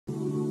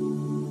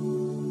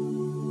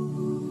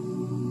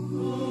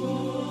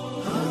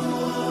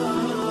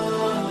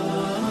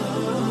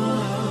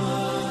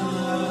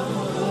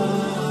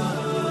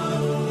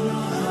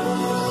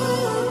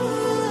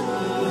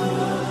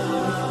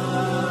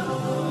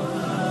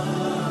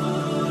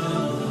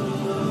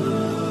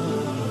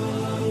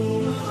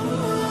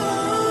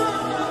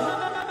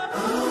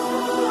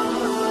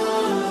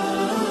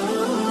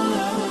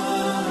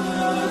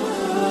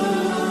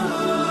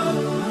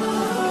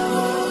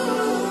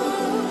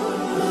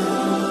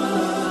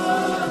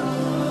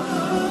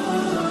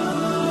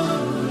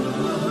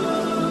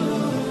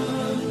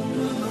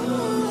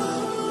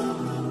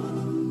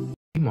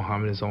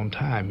is on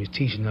time. He's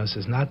teaching us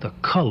it's not the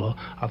color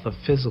of the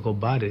physical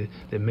body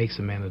that makes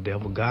a man a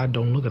devil. God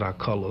don't look at our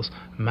colors.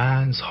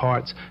 Minds,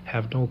 hearts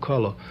have no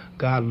color.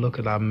 God look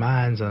at our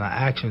minds and our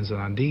actions and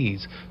our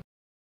deeds.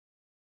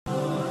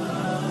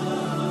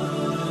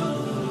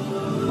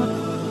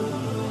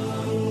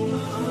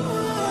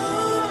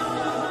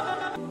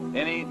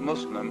 Any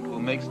Muslim who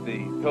makes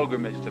the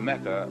pilgrimage to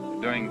Mecca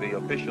during the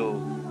official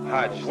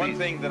Hajj season. One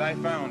thing that I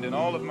found in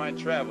all of my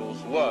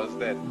travels was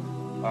that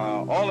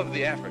all of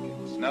the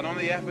Africans, not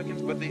only the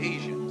Africans but the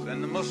Asians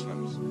and the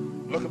Muslims,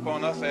 look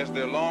upon us as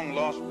their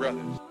long-lost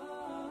brothers.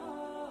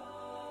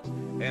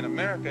 And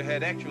America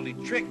had actually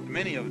tricked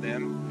many of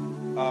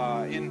them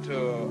into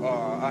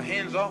a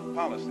hands-off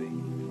policy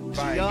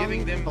by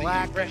giving them the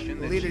impression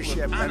that leadership,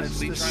 she was and it's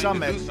honestly the trying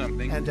summit, to do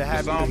something and to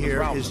have you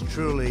here is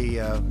truly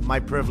my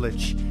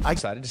privilege. I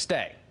decided to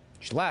stay.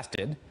 She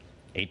lasted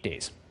 8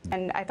 days.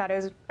 And I thought it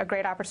was a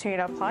great opportunity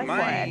to apply for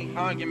it.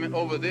 My argument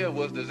over there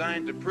was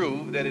designed to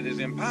prove that it is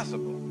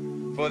impossible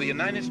for the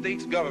United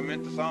States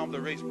government to solve the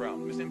race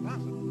problem. It's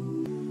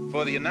impossible.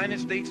 For the United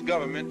States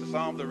government to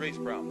solve the race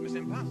problem. It's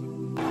impossible.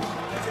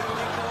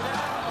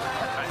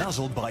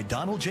 Nuzzled by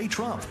Donald J.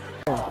 Trump.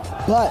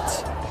 But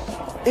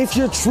if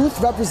your truth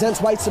represents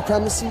white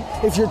supremacy,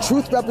 if your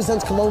truth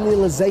represents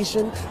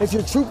colonialization, if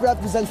your truth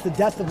represents the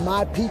death of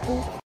my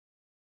people.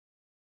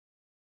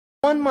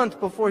 1 month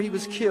before he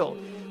was killed,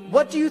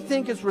 what do you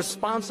think is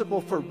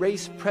responsible for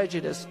race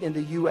prejudice in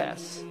the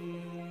U.S.?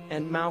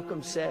 And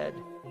Malcom said,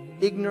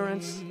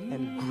 ignorance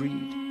and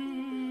greed,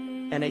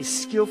 and a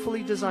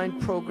skillfully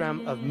designed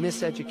program of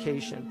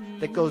miseducation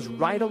that goes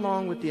right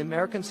along with the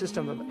American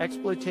system of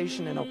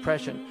exploitation and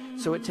oppression.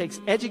 So it takes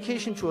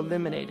education to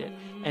eliminate it.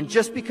 And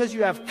just because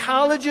you have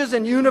colleges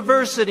and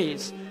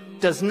universities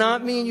does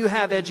not mean you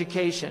have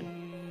education.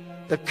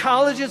 The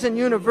colleges and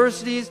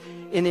universities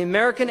in the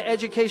American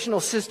educational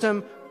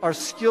system are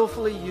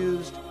skillfully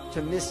used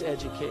to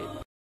miseducate.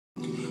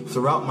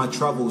 Throughout my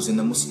travels in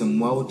the Muslim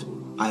world,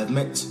 I have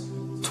met,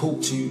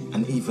 talked to,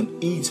 and even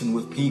eaten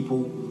with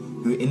people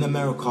who in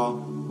America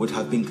would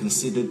have been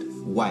considered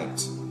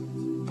white,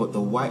 but the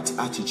white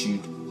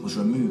attitude was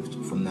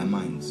removed from their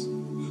minds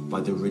by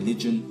the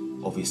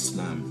religion of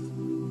Islam.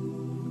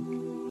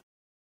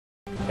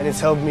 And it's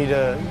helped me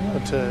to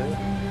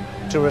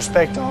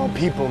respect all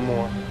people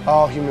more,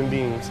 all human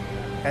beings,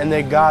 and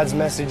that God's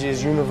message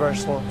is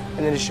universal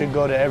and that it should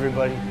go to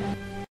everybody.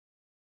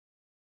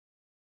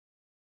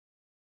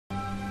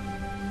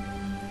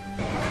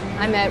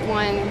 I met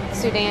one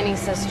Sudani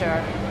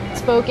sister,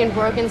 spoke in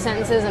broken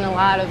sentences and a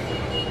lot of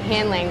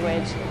hand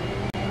language.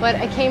 But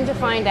I came to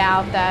find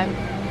out that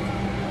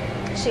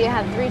she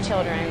had 3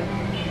 children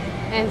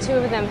and 2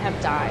 of them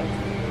have died.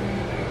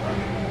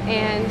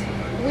 And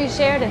we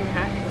shared in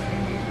that.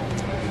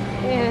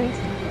 And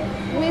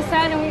we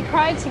sat and we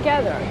cried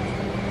together,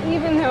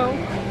 even though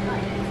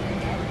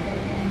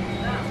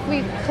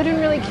we couldn't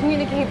really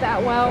communicate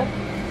that well.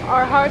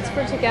 Our hearts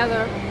were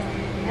together.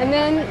 And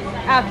then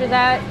after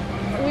that,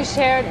 we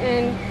shared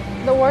in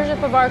the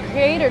worship of our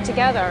Creator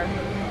together.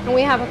 And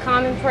we have a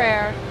common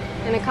prayer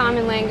and a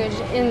common language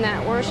in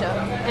that worship.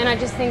 And I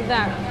just think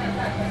that,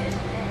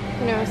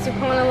 you know,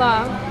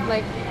 subhanAllah,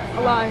 like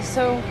Allah is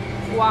so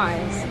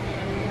wise.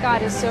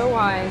 God is so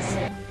wise.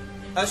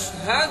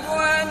 أشهد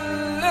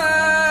أن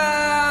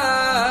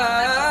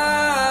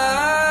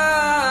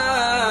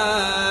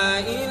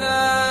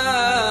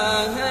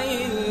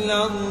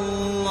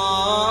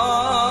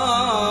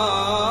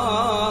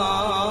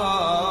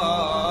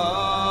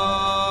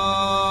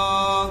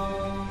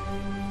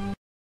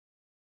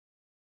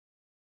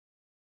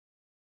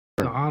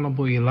The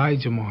Honorable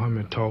Elijah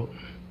Muhammad taught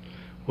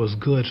was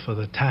good for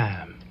the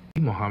time.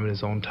 Muhammad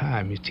is on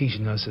time. He's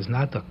teaching us it's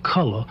not the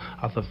color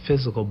of the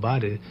physical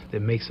body that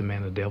makes a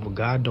man a devil.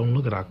 God don't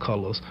look at our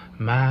colors.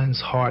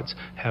 Minds, hearts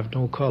have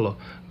no color.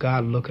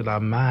 God look at our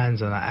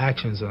minds and our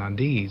actions and our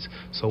deeds.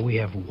 So we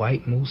have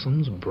white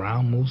Muslims,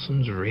 brown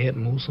Muslims, red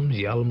Muslims,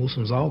 yellow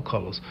Muslims, all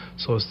colors.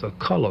 So it's the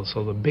color.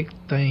 So the big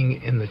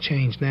thing in the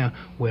change now,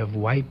 we have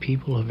white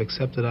people who have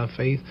accepted our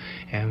faith,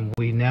 and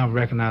we now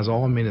recognize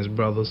all men as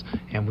brothers,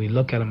 and we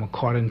look at them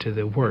according to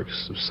their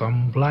works.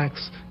 Some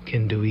blacks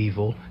can do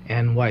evil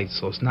and white.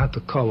 So it's not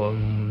the color,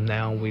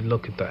 now we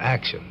look at the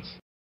actions.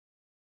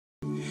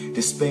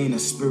 Displaying a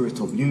spirit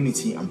of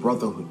unity and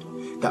brotherhood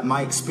that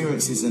my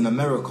experiences in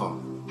America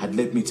had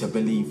led me to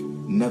believe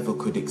never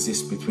could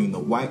exist between the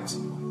white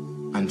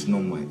and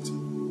non-white.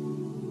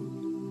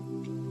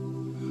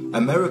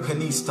 America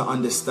needs to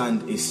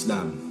understand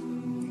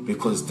Islam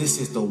because this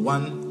is the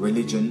one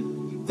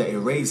religion that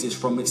erases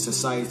from its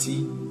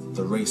society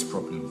the race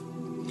problem.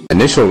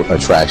 Initial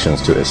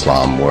attractions to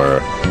Islam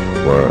were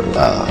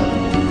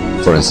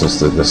for instance,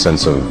 the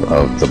sense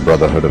of the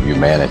brotherhood of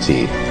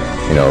humanity.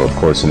 You know, of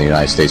course, in the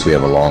United States, we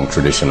have a long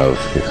tradition of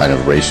kind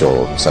of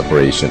racial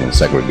separation and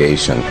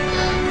segregation,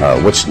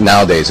 which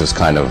nowadays is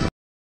kind of for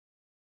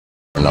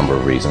a number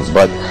of reasons.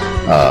 But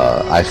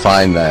I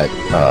find that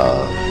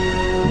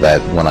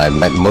that when I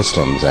met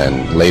Muslims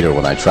and later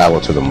when I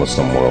traveled to the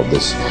Muslim world,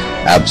 this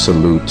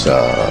absolute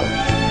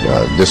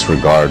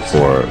disregard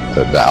for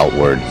the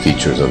outward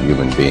features of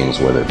human beings,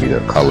 whether it be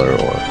their color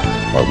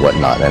or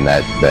whatnot, and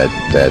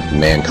that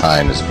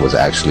mankind was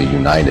actually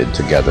united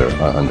together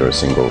under a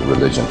single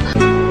religion.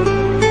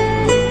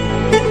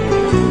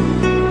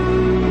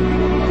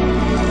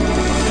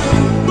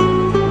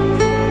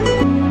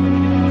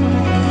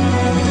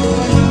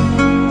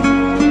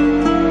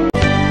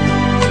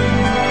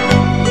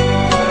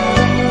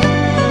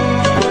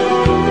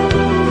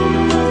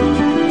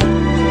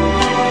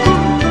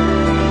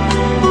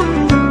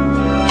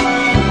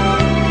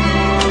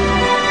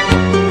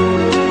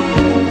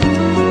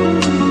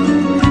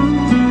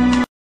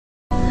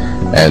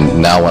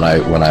 And now when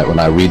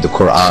I read the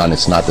Quran,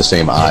 it's not the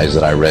same eyes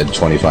that I read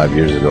 25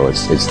 years ago.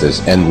 It's this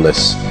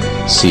endless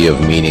sea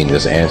of meaning,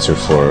 this answer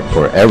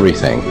for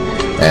everything.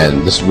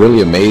 And this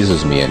really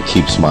amazes me and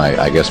keeps Never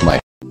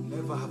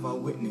have I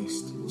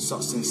witnessed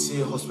such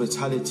sincere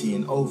hospitality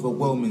and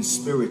overwhelming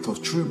spirit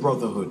of true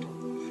brotherhood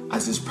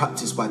as is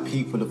practiced by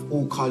people of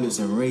all colors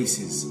and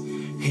races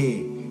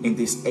here in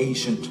this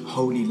ancient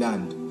holy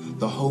land,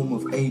 the home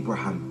of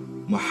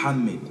Abraham,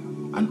 Muhammad,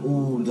 and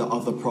all the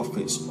other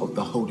prophets of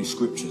the Holy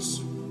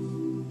Scriptures.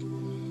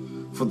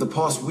 For the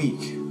past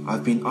week,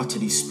 I've been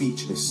utterly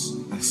speechless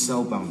and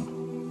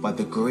spellbound by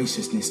the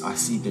graciousness I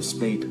see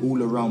displayed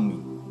all around me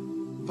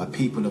by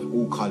people of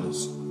all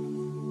colors.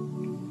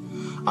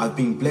 I've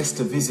been blessed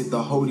to visit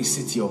the holy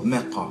city of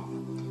Mecca.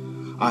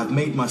 I've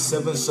made my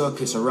 7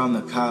 circuits around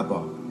the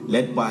Kaaba,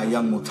 led by a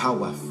young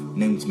Mutawaf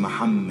named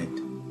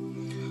Muhammad.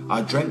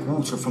 I drank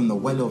water from the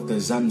well of the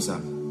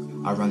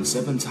Zamzam. I ran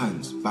 7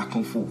 times back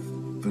and forth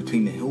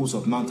between the hills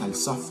of Mount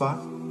Al-Safa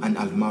and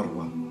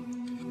Al-Marwa.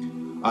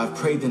 I've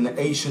prayed in the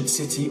ancient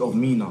city of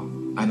Mina,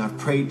 and I've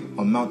prayed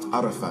on Mount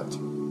Arafat.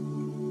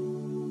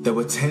 There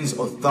were tens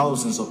of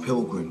thousands of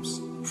pilgrims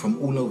from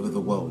all over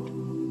the world.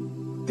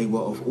 They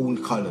were of all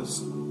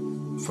colors,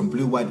 from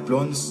blue-eyed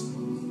blondes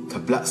to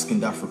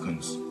black-skinned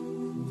Africans.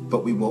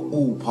 But we were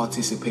all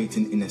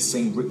participating in the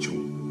same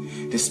ritual,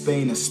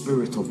 displaying a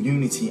spirit of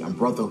unity and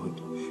brotherhood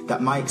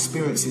that my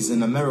experiences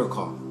in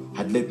America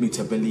had led me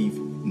to believe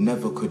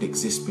never could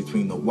exist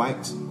between the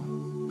white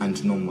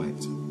and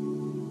non-white.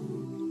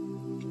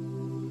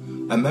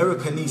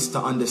 America needs to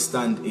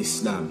understand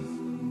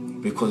Islam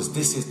because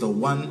this is the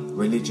one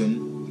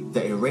religion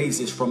that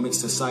erases from its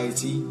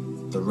society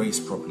the race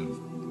problem.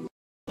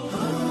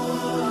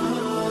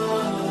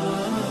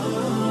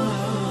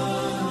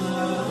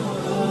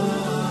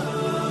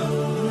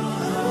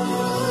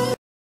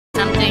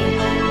 Something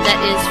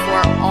that is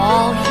for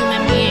all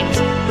human beings.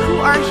 Who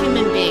are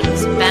human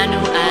beings?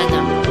 Banu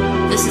Adam.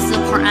 This is the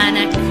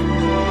Quranic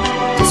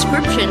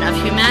description of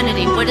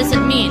humanity. What does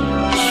it mean?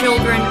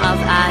 Children of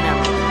Adam.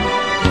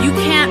 You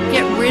can't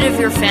get rid of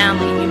your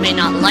family. You may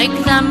not like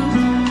them.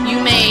 You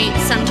may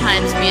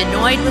sometimes be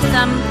annoyed with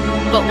them,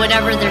 but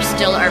whatever, they're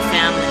still our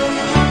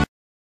family.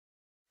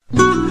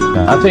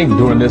 I think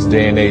during this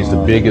day and age, the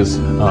biggest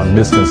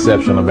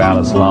misconception of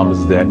Al-Islam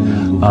is that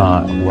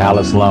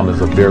Al-Islam is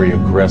a very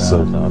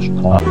aggressive.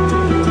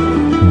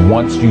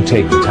 Once you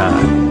take the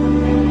time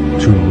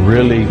to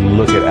really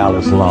look at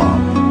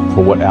Al-Islam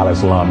for what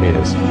Al-Islam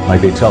is.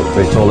 Like they told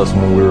us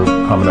when we were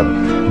coming up,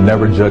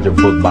 never judge a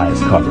book by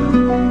its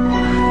cover.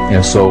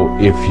 And so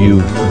if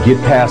you get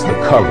past the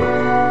cover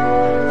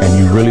and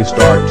you really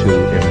start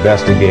to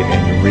investigate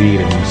and you read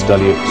and you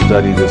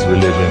study this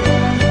religion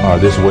or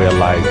this way of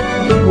life,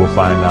 you will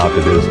find out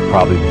that it's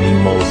probably the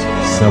most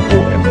simple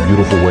and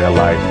beautiful way of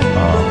life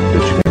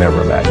that you can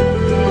ever imagine.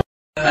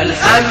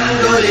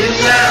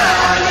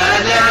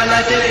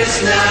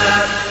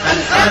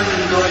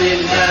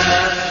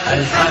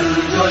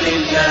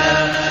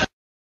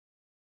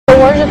 The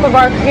worship of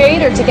our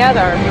Creator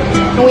together,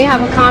 and we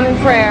have a common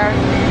prayer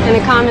and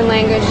a common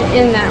language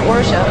in that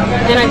worship.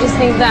 And I just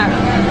think that,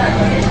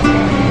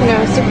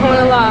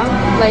 subhanallah,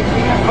 like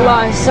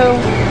Allah is so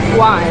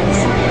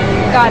wise.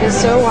 God is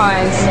so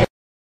wise.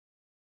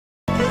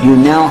 You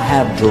now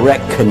have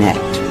direct connect,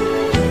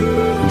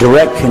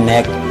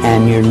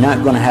 and you're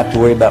not going to have to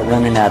worry about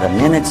running out of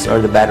minutes or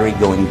the battery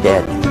going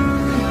dead.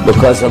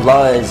 Because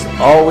Allah is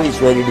always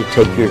ready to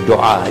take your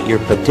dua, your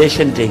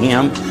petition to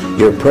Him,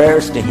 your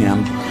prayers to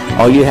Him.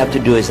 All you have to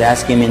do is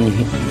ask Him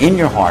in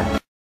your heart.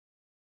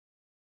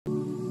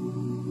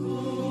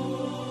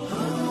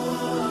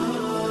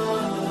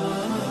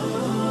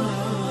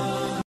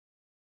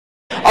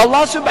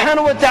 Allah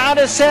subhanahu wa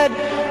ta'ala said,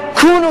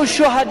 Kunu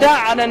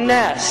shuhada ala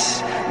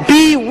nas.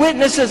 Be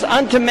witnesses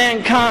unto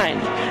mankind.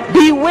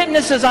 Be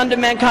witnesses unto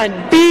mankind.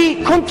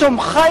 Be kuntum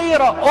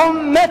khayra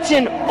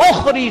ummatin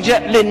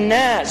ukhrijat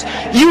linnas.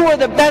 You are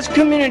the best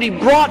community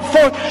brought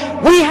forth.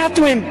 We have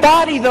to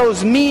embody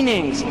those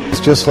meanings. It's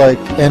just like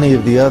any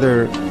of the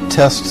other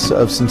tests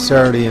of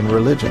sincerity in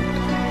religion.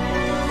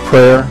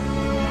 Prayer,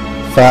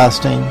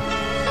 fasting,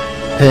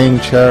 paying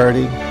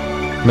charity,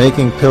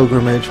 making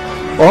pilgrimage.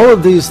 All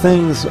of these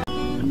things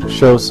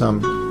show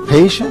some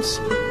patience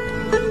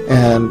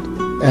and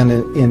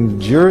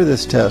endure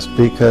this test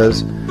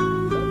because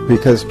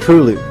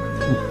truly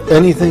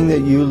anything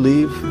that you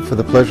leave for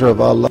the pleasure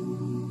of Allah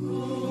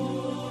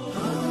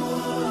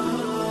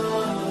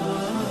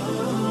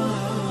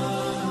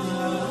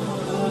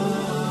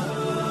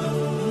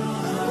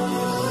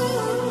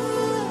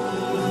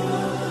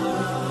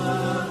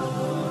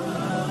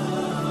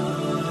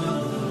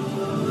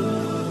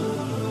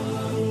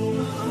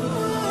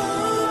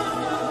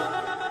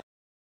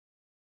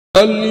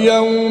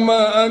اليوم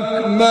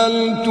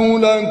أكملت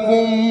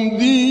لكم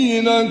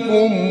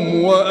دينكم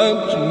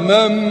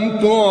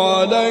وأتممت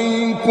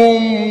عليكم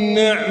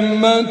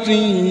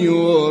نعمتي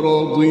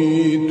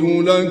ورضيت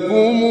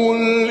لكم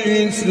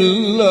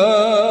الإسلام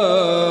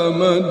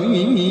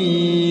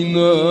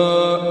دينا.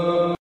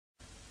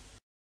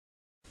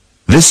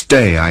 This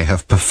day I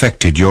have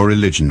perfected your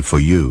religion for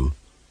you,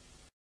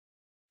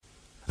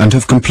 and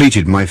have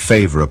completed my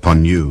favor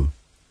upon you,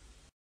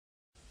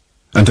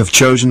 and have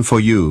chosen for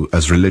you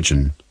as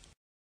religion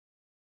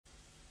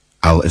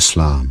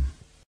Al-Islam.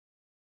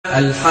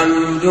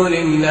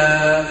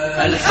 Alhamdulillah,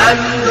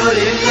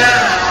 Alhamdulillah,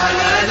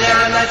 ala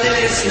ni'mat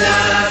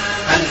al-Islam,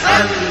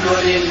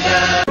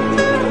 Alhamdulillah.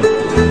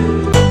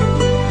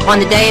 On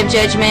the day of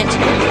judgment,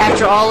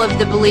 after all of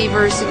the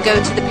believers go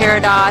to the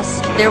paradise,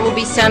 there will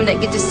be some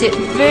that get to sit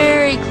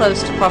very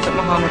close to Prophet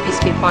Muhammad, peace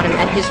be upon him,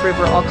 at his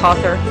river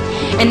Al-Kauthar.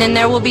 And then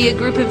there will be a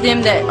group of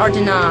them that are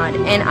denied.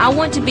 And I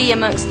want to be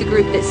amongst the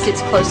group that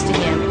sits close to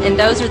him. And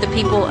those are the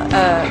people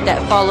that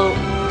follow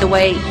the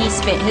way he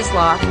spent his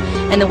life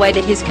and the way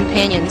that his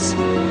companions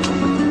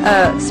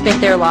spent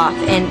their life.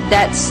 And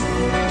that's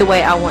the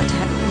way I want to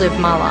live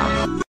my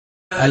life.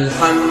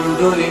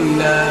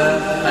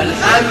 Alhamdulillah,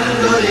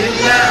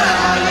 Alhamdulillah,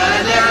 ala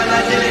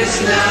ni'mat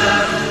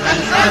al-Islam,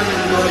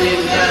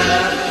 Alhamdulillah,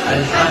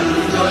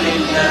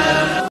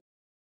 Alhamdulillah.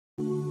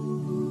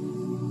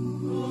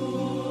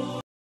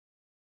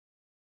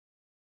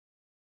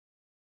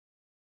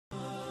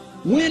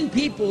 When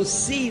people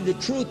see the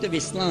truth of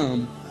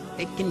Islam,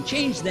 it can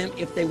change them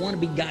if they want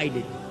to be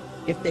guided.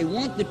 If they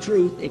want the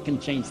truth, it can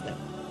change them.